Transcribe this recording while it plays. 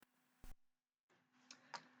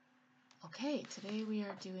Okay, today we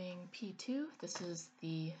are doing P2. This is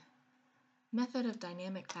the method of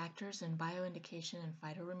dynamic factors in bioindication and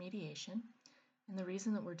phytoremediation. And the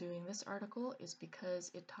reason that we're doing this article is because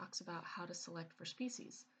it talks about how to select for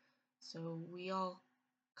species. So we all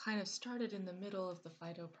kind of started in the middle of the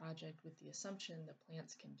phyto project with the assumption that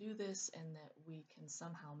plants can do this and that we can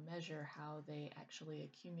somehow measure how they actually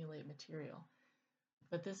accumulate material.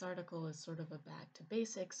 But this article is sort of a back to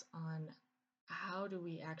basics on how do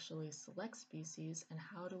we actually select species and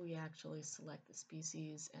how do we actually select the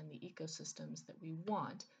species and the ecosystems that we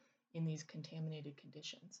want in these contaminated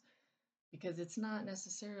conditions. Because it's not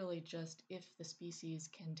necessarily just if the species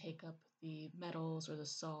can take up the metals or the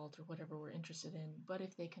salt or whatever we're interested in, but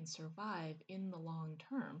if they can survive in the long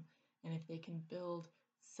term and if they can build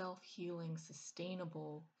self-healing,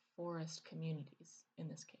 sustainable forest communities in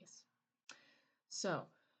this case. So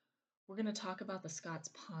we're going to talk about the Scots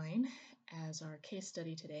pine as our case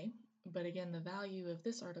study today, but again, the value of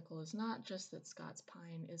this article is not just that Scots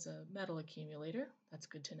pine is a metal accumulator, that's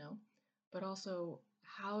good to know, but also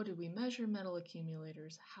how do we measure metal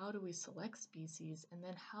accumulators, how do we select species, and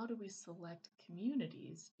then how do we select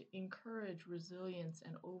communities to encourage resilience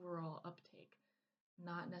and overall uptake,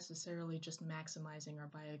 not necessarily just maximizing our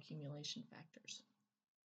bioaccumulation factors.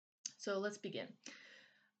 So let's begin.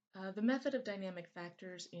 The method of dynamic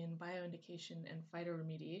factors in bioindication and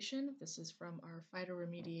phytoremediation. This is from our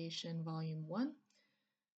Phytoremediation Volume 1.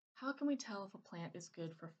 How can we tell if a plant is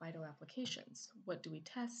good for phyto applications? What do we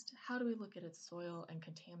test? How do we look at its soil and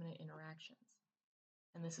contaminant interactions?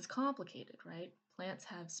 And this is complicated, right? Plants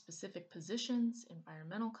have specific positions,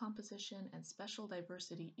 environmental composition, and special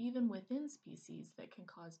diversity even within species that can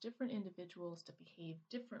cause different individuals to behave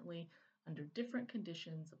differently under different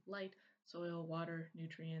conditions of light, soil, water,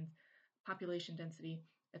 nutrients, population density,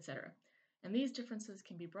 etc. And these differences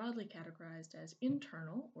can be broadly categorized as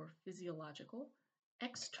internal or physiological,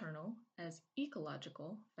 external as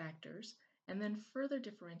ecological factors, and then further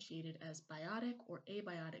differentiated as biotic or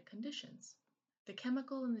abiotic conditions. The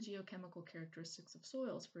chemical and the geochemical characteristics of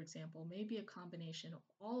soils, for example, may be a combination of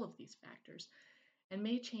all of these factors and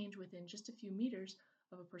may change within just a few meters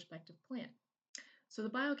of a prospective plant. So the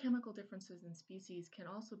biochemical differences in species can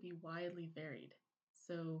also be widely varied.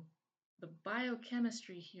 So the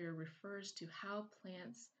biochemistry here refers to how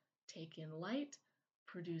plants take in light,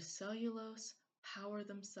 produce cellulose, power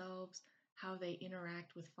themselves, how they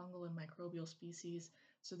interact with fungal and microbial species.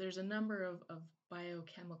 So there's a number of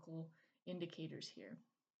biochemical indicators here.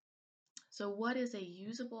 So what is a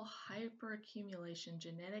usable hyperaccumulation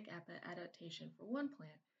genetic adaptation for one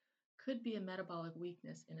plant could be a metabolic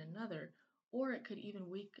weakness in another, or it could even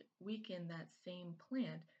weaken that same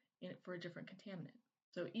plant for a different contaminant.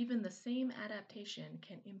 So even the same adaptation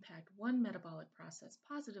can impact one metabolic process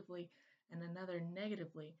positively and another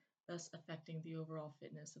negatively, thus affecting the overall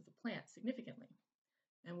fitness of the plant significantly.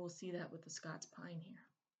 And we'll see that with the Scots pine here.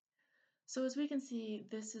 So as we can see,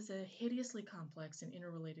 this is a hideously complex and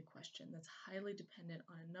interrelated question that's highly dependent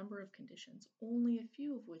on a number of conditions, only a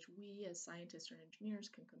few of which we as scientists or engineers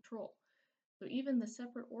can control. So even the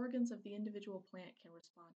separate organs of the individual plant can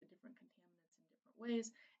respond to different contaminants in different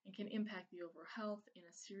ways and can impact the overall health in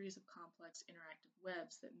a series of complex interactive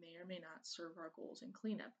webs that may or may not serve our goals in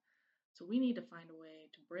cleanup. So we need to find a way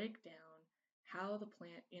to break down how the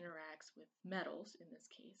plant interacts with metals, in this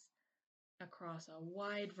case, across a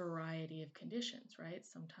wide variety of conditions, right?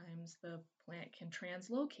 Sometimes the plant can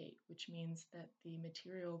translocate, which means that the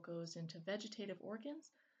material goes into vegetative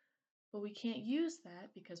organs, but we can't use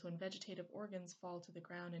that because when vegetative organs fall to the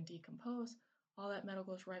ground and decompose, all that metal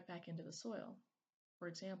goes right back into the soil. For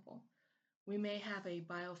example, we may have a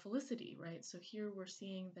biophilicity, right? So here we're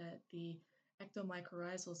seeing that the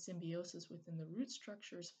ectomycorrhizal symbiosis within the root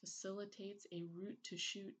structures facilitates a root to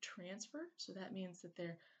shoot transfer. So that means that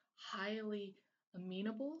they're highly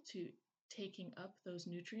amenable to taking up those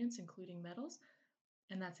nutrients, including metals,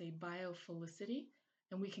 and that's a biophilicity,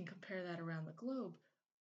 and we can compare that around the globe,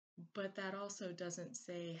 but that also doesn't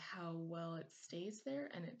say how well it stays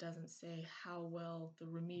there, and it doesn't say how well the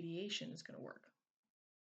remediation is going to work.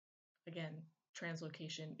 Again,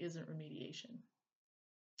 translocation isn't remediation.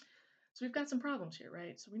 So we've got some problems here,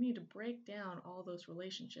 right? So we need to break down all those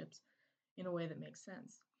relationships in a way that makes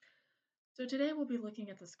sense. So today we'll be looking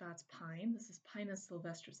at the Scots pine, this is Pinus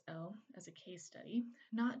sylvestris L, as a case study,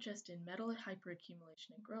 not just in metal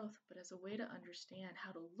hyperaccumulation and growth, but as a way to understand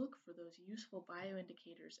how to look for those useful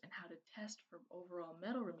bioindicators and how to test for overall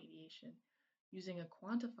metal remediation using a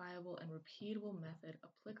quantifiable and repeatable method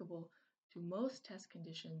applicable to most test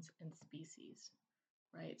conditions and species,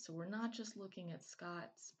 right? So we're not just looking at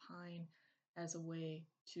Scots pine as a way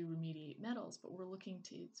to remediate metals, but we're looking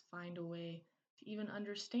to find a way to even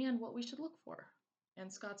understand what we should look for.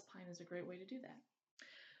 And Scots pine is a great way to do that.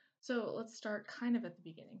 So let's start kind of at the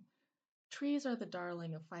beginning. Trees are the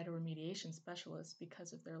darling of phytoremediation specialists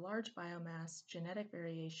because of their large biomass, genetic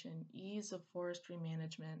variation, ease of forestry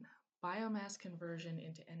management, biomass conversion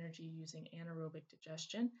into energy using anaerobic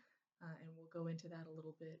digestion, and we'll go into that a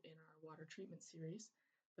little bit in our water treatment series.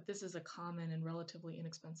 But this is a common and relatively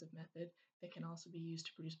inexpensive method that can also be used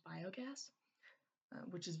to produce biogas,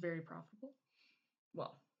 which is very profitable.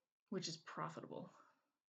 Well, which is profitable.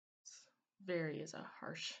 Very is a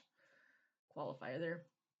harsh qualifier there.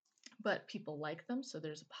 But people like them, so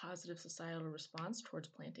there's a positive societal response towards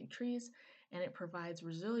planting trees, and it provides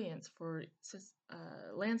resilience for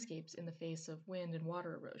landscapes in the face of wind and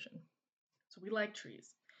water erosion. So we like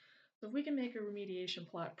trees. So if we can make a remediation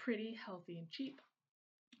plot pretty, healthy, and cheap,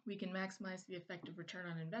 we can maximize the effective return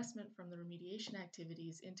on investment from the remediation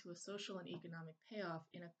activities into a social and economic payoff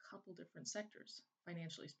in a couple different sectors,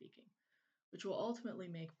 financially speaking, which will ultimately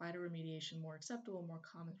make phytoremediation more acceptable, more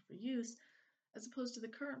common for use, as opposed to the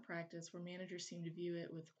current practice where managers seem to view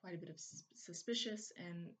it with quite a bit of suspicious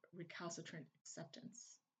and recalcitrant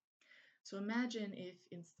acceptance. So imagine if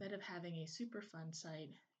instead of having a Superfund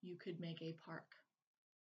site, you could make a park,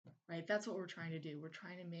 right? That's what we're trying to do. We're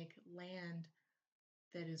trying to make land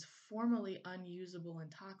that is formerly unusable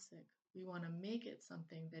and toxic. We want to make it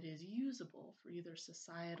something that is usable for either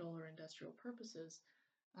societal or industrial purposes,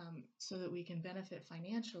 so that we can benefit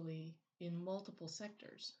financially in multiple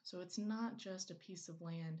sectors. So it's not just a piece of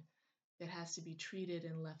land that has to be treated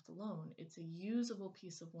and left alone. It's a usable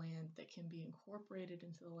piece of land that can be incorporated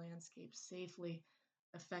into the landscape safely,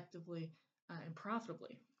 effectively, and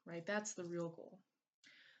profitably, right? That's the real goal.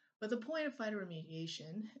 But the point of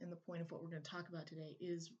phytoremediation, and the point of what we're going to talk about today,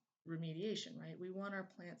 is remediation, right? We want our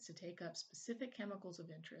plants to take up specific chemicals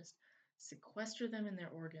of interest, sequester them in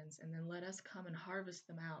their organs, and then let us come and harvest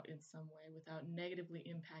them out in some way without negatively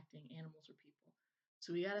impacting animals or people.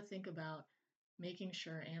 So we got to think about making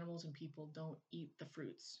sure animals and people don't eat the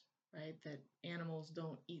fruits, right? That animals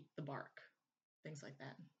don't eat the bark, things like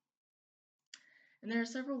that. And there are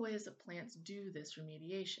several ways that plants do this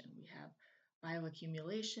remediation. We have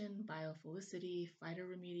bioaccumulation, biophilicity,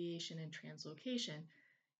 phytoremediation, and translocation.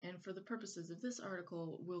 And for the purposes of this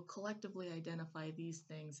article, we'll collectively identify these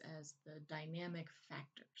things as the dynamic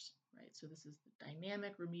factors, right? So this is the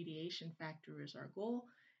dynamic remediation factor is our goal,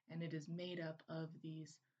 and it is made up of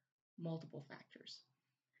these multiple factors.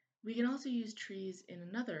 We can also use trees in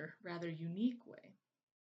another rather unique way.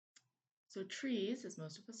 So trees, as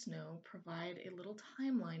most of us know, provide a little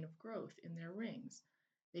timeline of growth in their rings.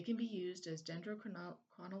 They can be used as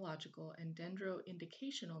dendrochronological and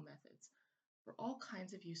dendroindicational methods for all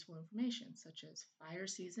kinds of useful information, such as fire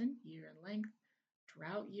season, year in length,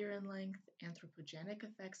 drought year in length, anthropogenic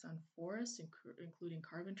effects on forests, including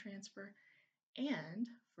carbon transfer, and,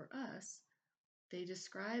 for us, they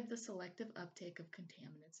describe the selective uptake of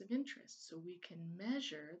contaminants of interest, so we can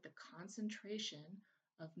measure the concentration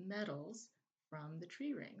of metals from the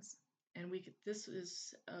tree rings. And this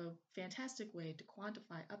is a fantastic way to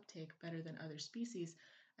quantify uptake better than other species,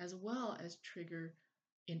 as well as trigger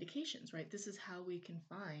indications, right? This is how we can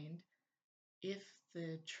find if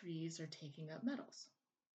the trees are taking up metals.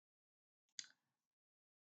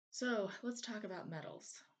 So let's talk about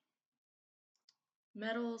metals.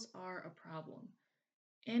 Metals are a problem.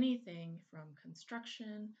 Anything from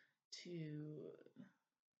construction to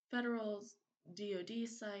federal DoD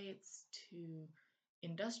sites to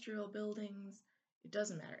industrial buildings, it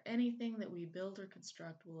doesn't matter. Anything that we build or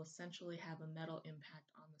construct will essentially have a metal impact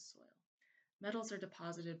on the soil. Metals are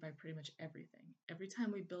deposited by pretty much everything. Every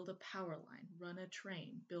time we build a power line, run a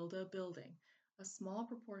train, build a building, a small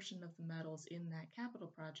proportion of the metals in that capital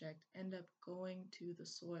project end up going to the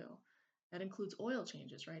soil. That includes oil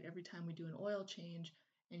changes, right? Every time we do an oil change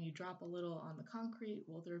and you drop a little on the concrete,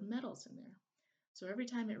 well, there are metals in there. So every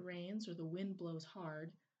time it rains or the wind blows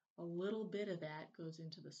hard, a little bit of that goes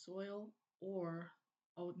into the soil or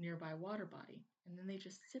a nearby water body, and then they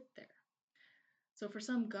just sit there. So for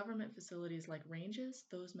some government facilities like ranges,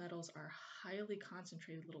 those metals are highly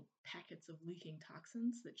concentrated little packets of leaking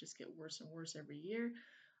toxins that just get worse and worse every year.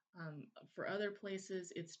 For other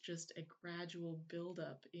places, it's just a gradual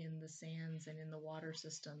buildup in the sands and in the water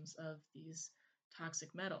systems of these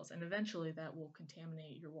toxic metals. And eventually that will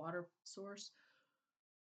contaminate your water source,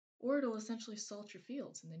 or it'll essentially salt your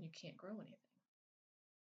fields and then you can't grow anything.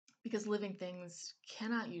 Because living things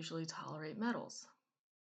cannot usually tolerate metals.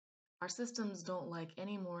 Our systems don't like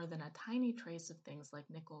any more than a tiny trace of things like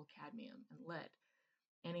nickel, cadmium, and lead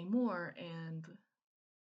anymore, and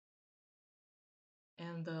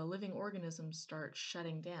and the living organisms start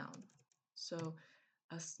shutting down. So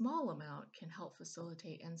a small amount can help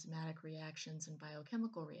facilitate enzymatic reactions and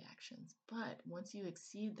biochemical reactions, but once you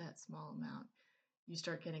exceed that small amount, you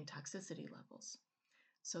start getting toxicity levels.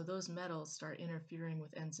 So those metals start interfering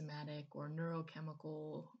with enzymatic or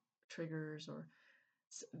neurochemical triggers, or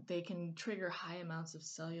they can trigger high amounts of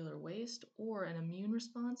cellular waste or an immune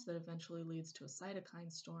response that eventually leads to a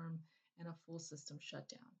cytokine storm and a full system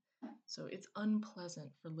shutdown. So it's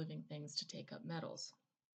unpleasant for living things to take up metals.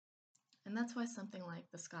 And that's why something like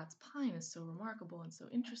the Scots pine is so remarkable and so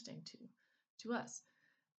interesting to us.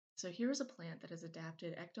 So here's a plant that has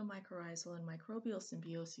adapted ectomycorrhizal and microbial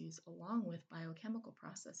symbioses along with biochemical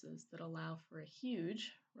processes that allow for a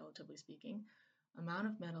huge, relatively speaking, amount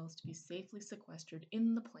of metals to be safely sequestered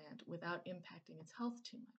in the plant without impacting its health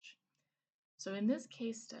too much. So in this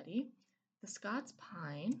case study, the Scots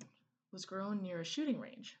pine was grown near a shooting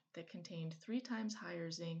range that contained 3 times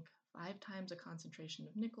higher zinc, 5 times a concentration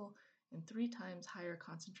of nickel, and 3 times higher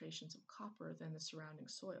concentrations of copper than the surrounding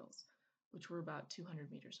soils, which were about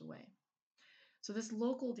 200 meters away. So this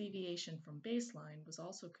local deviation from baseline was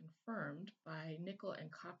also confirmed by nickel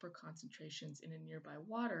and copper concentrations in a nearby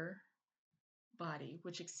water body,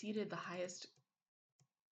 which exceeded the highest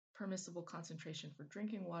permissible concentration for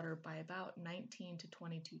drinking water by about 19 to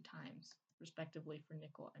 22 times, respectively, for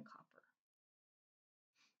nickel and copper.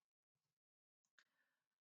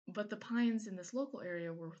 But the pines in this local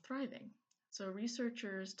area were thriving. So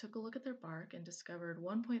researchers took a look at their bark and discovered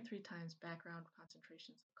 1.3 times background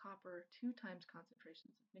concentrations of copper, 2 times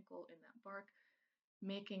concentrations of nickel in that bark,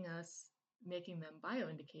 making them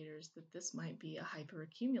bioindicators that this might be a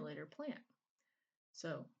hyperaccumulator plant.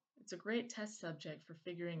 So it's a great test subject for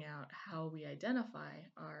figuring out how we identify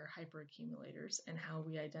our hyperaccumulators and how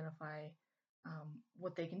we identify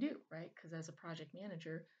what they can do, right? Because as a project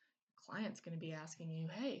manager, the client's going to be asking you,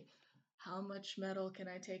 hey, how much metal can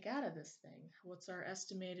I take out of this thing? What's our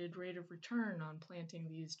estimated rate of return on planting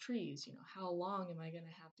these trees? How long am I going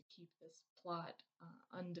to have to keep this plot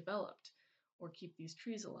undeveloped or keep these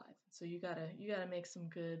trees alive? So you gotta make some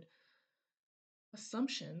good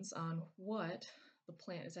assumptions on what the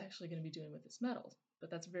plant is actually going to be doing with its metals,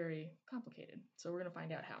 but that's very complicated. So we're going to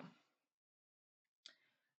find out how.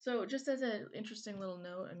 So just as an interesting little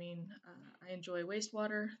note, I enjoy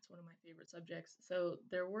wastewater. It's one of my favorite subjects. So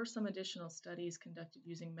there were some additional studies conducted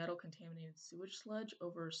using metal-contaminated sewage sludge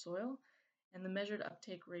over soil, and the measured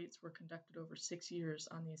uptake rates were conducted over 6 years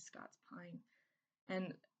on these Scots pine.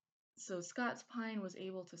 And so Scots pine was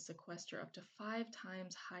able to sequester up to 5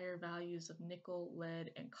 times higher values of nickel,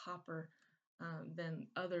 lead, and copper than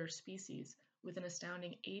other species, with an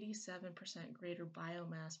astounding 87% greater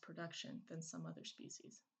biomass production than some other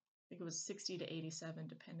species. I think it was 60 to 87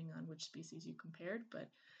 depending on which species you compared, but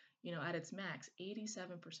at its max,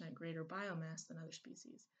 87% greater biomass than other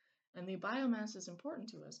species. And the biomass is important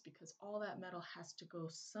to us because all that metal has to go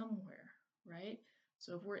somewhere, right?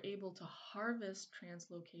 So if we're able to harvest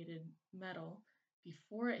translocated metal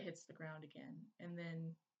before it hits the ground again and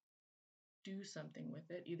then do something with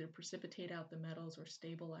it, either precipitate out the metals or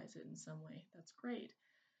stabilize it in some way, that's great.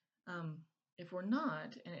 If we're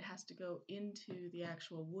not, and it has to go into the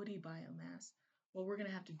actual woody biomass, well, we're going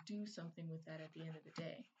to have to do something with that at the end of the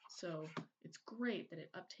day. So it's great that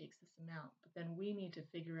it uptakes this amount, but then we need to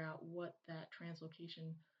figure out what that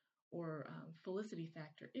translocation or felicity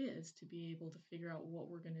factor is to be able to figure out what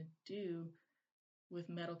we're going to do with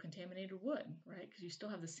metal contaminated wood, right? Because you still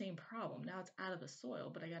have the same problem. Now it's out of the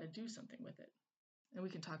soil, but I got to do something with it. And we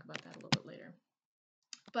can talk about that a little bit later.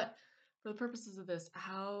 But for the purposes of this,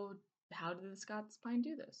 how did the Scots pine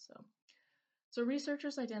do this? So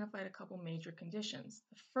researchers identified a couple major conditions.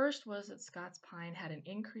 The first was that Scots pine had an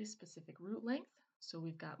increased specific root length, so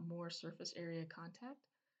we've got more surface area contact.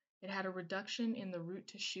 It had a reduction in the root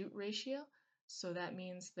to shoot ratio, so that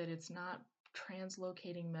means that it's not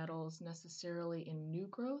translocating metals necessarily in new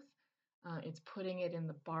growth. It's putting it in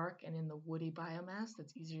the bark and in the woody biomass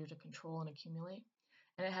that's easier to control and accumulate.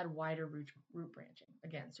 And it had wider root branching,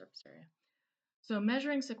 again, surface area. So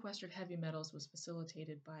measuring sequestered heavy metals was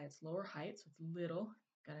facilitated by its lower height, so it's little,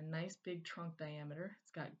 got a nice big trunk diameter,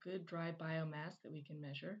 it's got good dry biomass that we can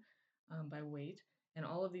measure by weight, and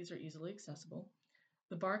all of these are easily accessible.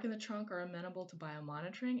 The bark and the trunk are amenable to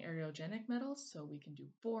biomonitoring aerogenic metals, so we can do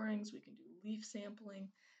borings, we can do leaf sampling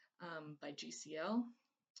by GCL,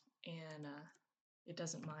 and it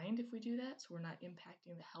doesn't mind if we do that, so we're not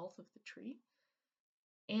impacting the health of the tree.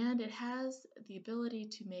 And it has the ability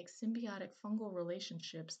to make symbiotic fungal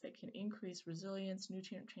relationships that can increase resilience,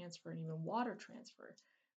 nutrient transfer, and even water transfer,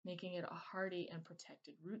 making it a hardy and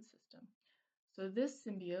protected root system. So this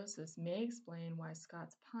symbiosis may explain why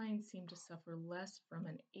Scots pines seem to suffer less from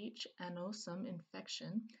an H. annosum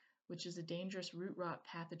infection, which is a dangerous root rot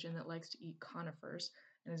pathogen that likes to eat conifers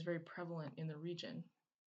and is very prevalent in the region.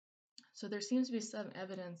 So there seems to be some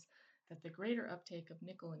evidence that the greater uptake of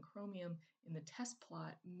nickel and chromium in the test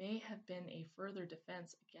plot may have been a further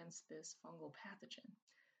defense against this fungal pathogen,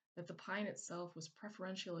 that the pine itself was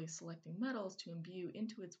preferentially selecting metals to imbue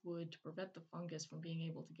into its wood to prevent the fungus from being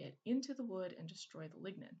able to get into the wood and destroy the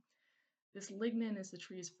lignin. This lignin is the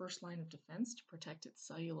tree's first line of defense to protect its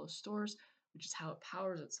cellulose stores, which is how it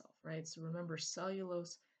powers itself, right? So remember,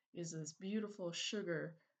 cellulose is this beautiful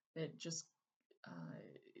sugar that just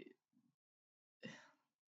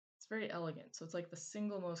it's very elegant. So it's like the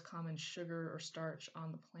single most common sugar or starch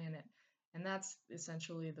on the planet. And that's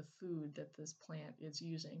essentially the food that this plant is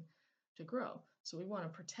using to grow. So we want to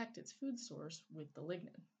protect its food source with the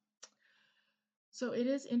lignin. So it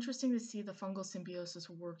is interesting to see the fungal symbiosis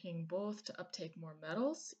working both to uptake more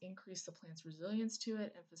metals, increase the plant's resilience to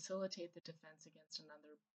it, and facilitate the defense against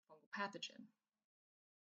another fungal pathogen.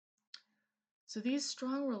 So these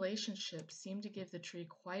strong relationships seem to give the tree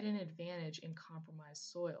quite an advantage in compromised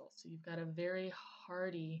soil. So you've got a very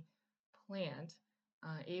hardy plant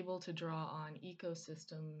able to draw on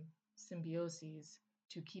ecosystem symbioses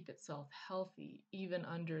to keep itself healthy even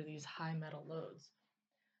under these high metal loads.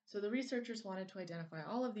 So the researchers wanted to identify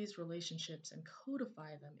all of these relationships and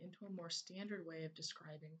codify them into a more standard way of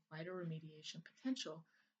describing phytoremediation potential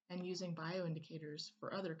and using bioindicators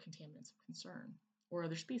for other contaminants of concern or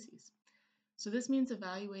other species. So this means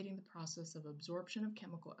evaluating the process of absorption of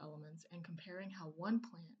chemical elements and comparing how one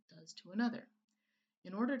plant does to another.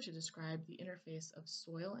 In order to describe the interface of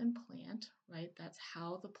soil and plant, right, that's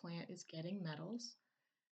how the plant is getting metals,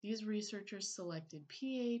 these researchers selected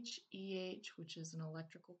pH, EH, which is an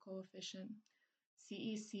electrical coefficient,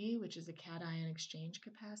 CEC, which is a cation exchange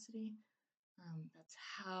capacity. That's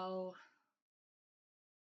how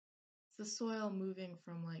it's the soil moving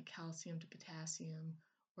from like calcium to potassium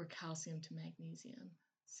or calcium to magnesium.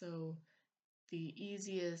 So the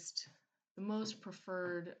most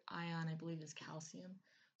preferred ion, I believe, is calcium.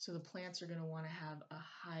 So the plants are going to want to have a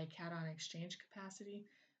high cation exchange capacity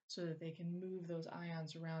so that they can move those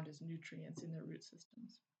ions around as nutrients in their root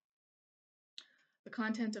systems. The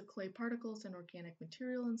content of clay particles and organic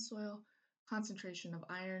material in soil, concentration of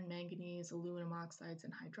iron, manganese, aluminum oxides,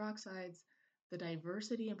 and hydroxides, the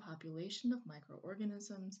diversity and population of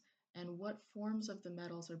microorganisms, and what forms of the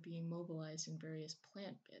metals are being mobilized in various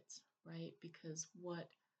plant bits, right? Because what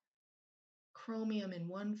chromium in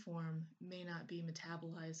one form may not be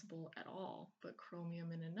metabolizable at all, but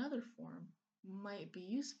chromium in another form might be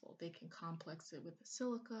useful. They can complex it with the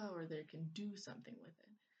silica or they can do something with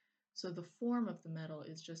it. So the form of the metal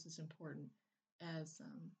is just as important as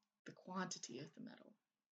the quantity of the metal.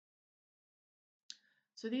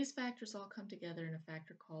 So these factors all come together in a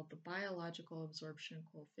factor called the biological absorption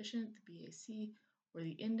coefficient, the BAC, or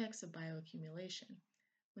the index of bioaccumulation.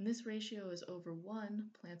 When this ratio is over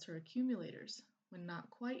 1, plants are accumulators. When not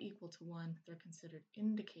quite equal to 1, they're considered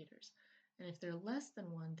indicators. And if they're less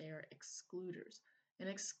than 1, they are excluders. And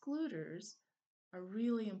excluders are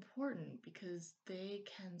really important because they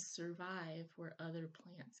can survive where other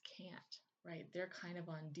plants can't, right? They're kind of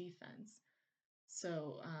on defense.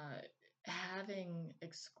 So having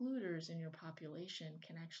excluders in your population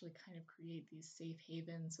can actually kind of create these safe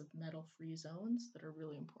havens of metal-free zones that are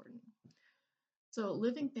really important. So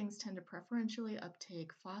living things tend to preferentially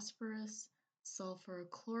uptake phosphorus, sulfur,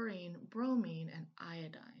 chlorine, bromine, and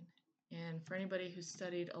iodine. And for anybody who's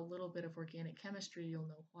studied a little bit of organic chemistry, you'll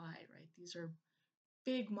know why, right? These are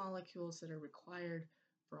big molecules that are required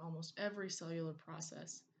for almost every cellular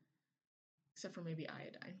process, except for maybe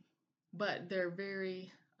iodine. But they're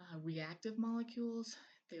very reactive molecules.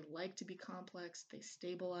 They like to be complex. They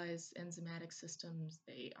stabilize enzymatic systems.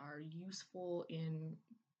 They are useful in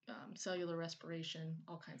cellular respiration,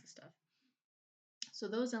 all kinds of stuff. So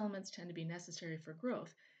those elements tend to be necessary for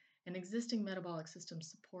growth, and existing metabolic systems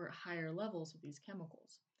support higher levels of these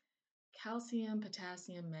chemicals. Calcium,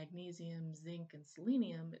 potassium, magnesium, zinc, and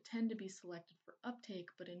selenium tend to be selected for uptake,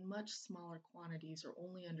 but in much smaller quantities or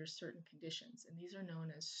only under certain conditions, and these are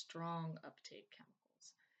known as strong uptake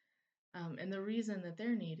chemicals. And the reason that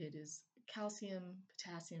they're needed is calcium,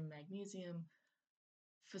 potassium, magnesium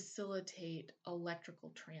facilitate electrical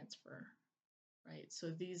transfer, right?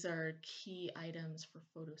 So these are key items for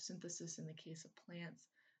photosynthesis in the case of plants.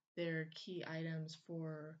 They're key items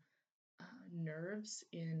for nerves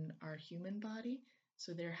in our human body.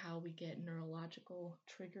 So they're how we get neurological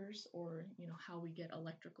triggers or, how we get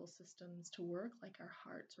electrical systems to work, like our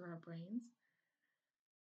hearts or our brains.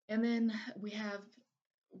 And then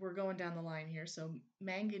we're going down the line here. So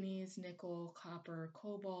manganese, nickel, copper,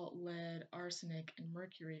 cobalt, lead, arsenic, and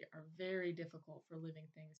mercury are very difficult for living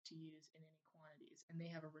things to use in any quantities, and they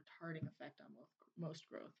have a retarding effect on most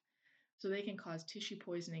growth. So they can cause tissue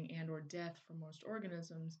poisoning and or death for most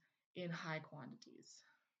organisms in high quantities.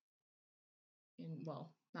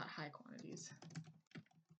 Well, not high quantities.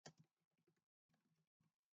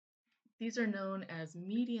 These are known as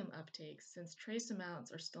medium uptakes since trace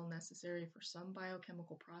amounts are still necessary for some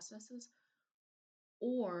biochemical processes,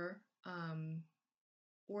 or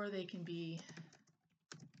they can be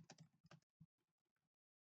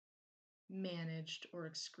managed or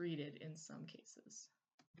excreted in some cases.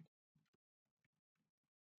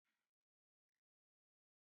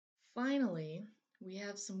 Finally, we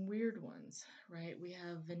have some weird ones, right? We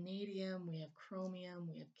have vanadium, we have chromium,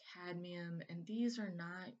 we have cadmium, and these are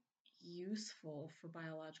not useful for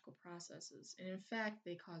biological processes. And in fact,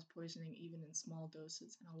 they cause poisoning even in small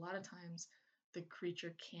doses. And a lot of times the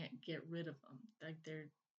creature can't get rid of them. Like they're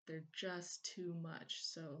just too much.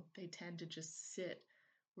 So they tend to just sit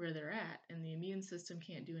where they're at, and the immune system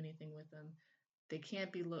can't do anything with them. They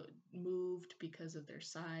can't be moved because of their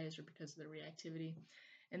size or because of their reactivity.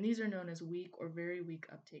 And these are known as weak or very weak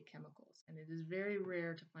uptake chemicals. And it is very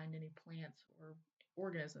rare to find any plants or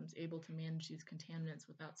organisms able to manage these contaminants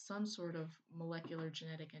without some sort of molecular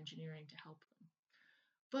genetic engineering to help them.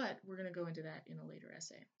 But we're going to go into that in a later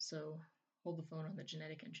essay. So hold the phone on the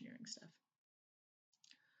genetic engineering stuff.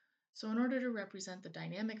 So in order to represent the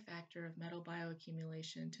dynamic factor of metal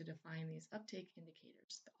bioaccumulation to define these uptake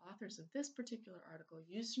indicators, the authors of this particular article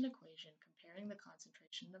used an equation comparing the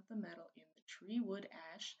concentration of the metal in the tree wood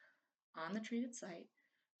ash on the treated site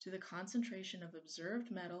to the concentration of observed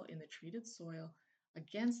metal in the treated soil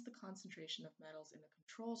against the concentration of metals in the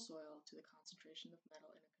control soil to the concentration of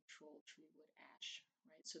metal in a controlled tree wood ash,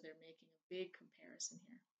 right? So they're making a big comparison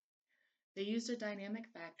here. They used a dynamic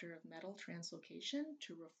factor of metal translocation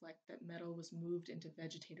to reflect that metal was moved into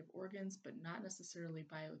vegetative organs, but not necessarily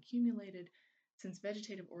bioaccumulated, since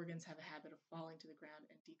vegetative organs have a habit of falling to the ground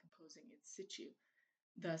and decomposing in situ,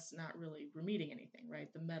 thus not really remedying anything, right?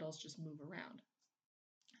 The metals just move around.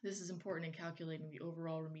 This is important in calculating the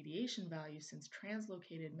overall remediation value since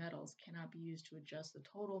translocated metals cannot be used to adjust the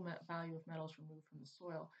total value of metals removed from the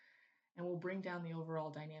soil and will bring down the overall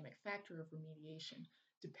dynamic factor of remediation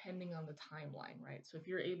depending on the timeline, right? So if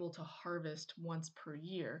you're able to harvest once per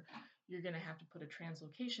year, you're going to have to put a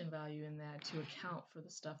translocation value in that to account for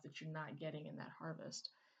the stuff that you're not getting in that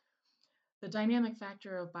harvest. The dynamic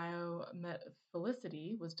factor of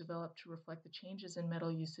biophilicity was developed to reflect the changes in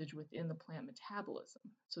metal usage within the plant metabolism.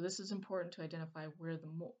 So this is important to identify where the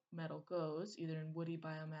metal goes, either in woody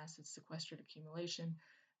biomass as sequestered accumulation,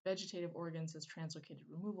 vegetative organs as translocated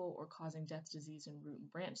removal, or causing death, disease in root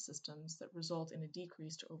and branch systems that result in a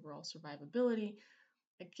decrease to overall survivability,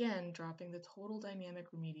 again dropping the total dynamic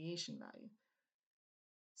remediation value.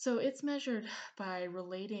 So it's measured by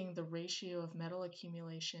relating the ratio of metal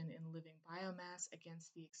accumulation in living biomass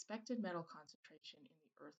against the expected metal concentration in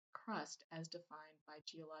the Earth crust as defined by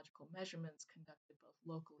geological measurements conducted both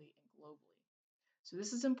locally and globally. So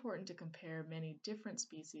this is important to compare many different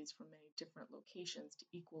species from many different locations to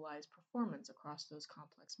equalize performance across those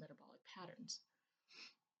complex metabolic patterns.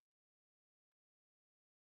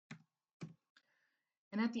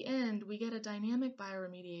 And at the end, we get a dynamic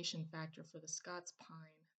bioremediation factor for the Scots pine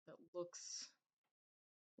that looks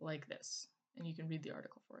like this, and you can read the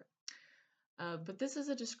article for it. But this is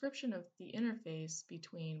a description of the interface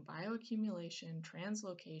between bioaccumulation,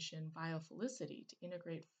 translocation, biophilicity to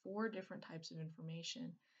integrate 4 different types of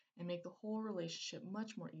information and make the whole relationship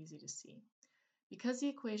much more easy to see. Because the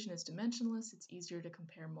equation is dimensionless, it's easier to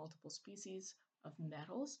compare multiple species of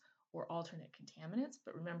metals or alternate contaminants,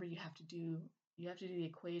 but remember you have to do the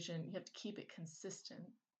equation, you have to keep it consistent,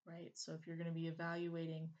 right? So if you're going to be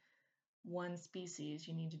evaluating one species,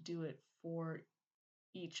 you need to do it for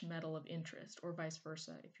each metal of interest, or vice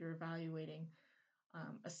versa. If you're evaluating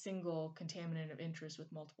a single contaminant of interest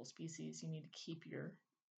with multiple species, you need to keep your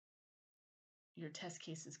test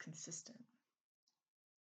cases consistent.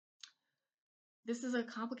 This is a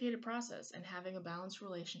complicated process, and having a balanced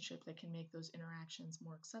relationship that can make those interactions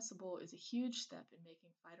more accessible is a huge step in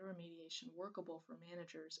making phytoremediation workable for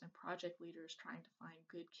managers and project leaders trying to find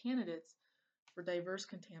good candidates for diverse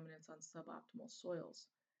contaminants on suboptimal soils.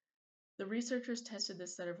 The researchers tested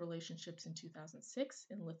this set of relationships in 2006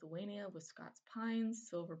 in Lithuania with Scots pines,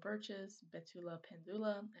 silver birches, Betula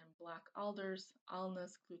pendula, and black alders,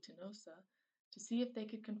 Alnus glutinosa, to see if they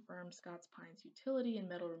could confirm Scots pines' utility in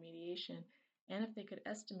metal remediation and if they could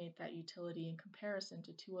estimate that utility in comparison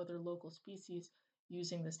to 2 other local species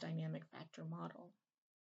using this dynamic factor model.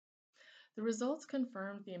 The results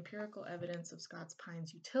confirmed the empirical evidence of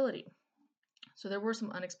Scots-Pine's utility. So there were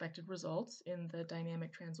some unexpected results in the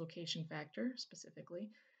dynamic translocation factor, specifically,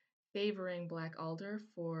 favoring black alder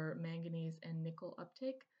for manganese and nickel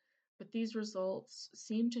uptake, but these results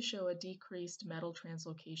seem to show a decreased metal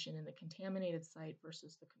translocation in the contaminated site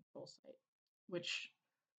versus the control site, which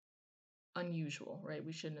unusual, right?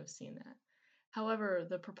 We shouldn't have seen that. However,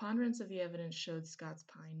 the preponderance of the evidence showed Scots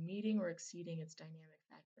pine meeting or exceeding its dynamic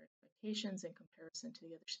factor expectations in comparison to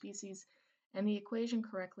the other species, and the equation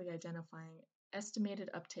correctly identifying estimated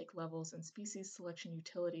uptake levels and species selection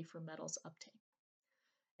utility for metals uptake.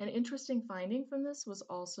 An interesting finding from this was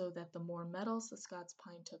also that the more metals the Scots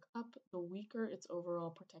pine took up, the weaker its overall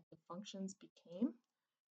protective functions became.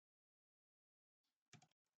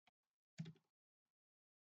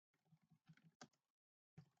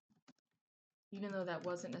 Even though that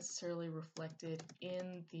wasn't necessarily reflected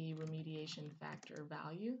in the remediation factor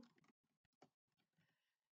value.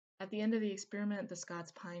 At the end of the experiment, the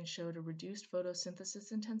Scots pine showed a reduced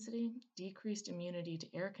photosynthesis intensity, decreased immunity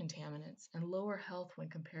to air contaminants, and lower health when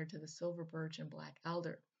compared to the silver birch and black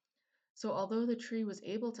alder. So although the tree was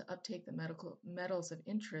able to uptake the metals of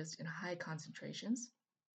interest in high concentrations,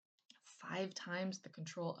 5 times the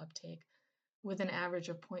control uptake, with an average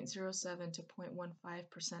of 0.07 to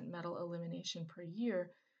 0.15% metal elimination per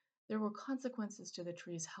year, there were consequences to the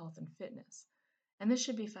tree's health and fitness. And this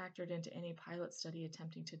should be factored into any pilot study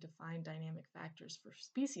attempting to define dynamic factors for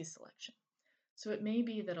species selection. So it may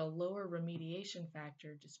be that a lower remediation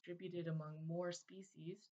factor distributed among more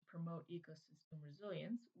species to promote ecosystem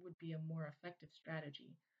resilience would be a more effective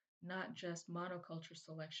strategy, not just monoculture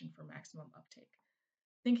selection for maximum uptake.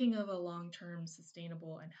 Thinking of a long-term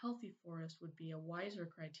sustainable and healthy forest would be a wiser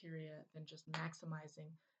criteria than just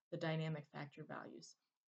maximizing the dynamic factor values,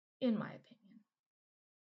 in my opinion.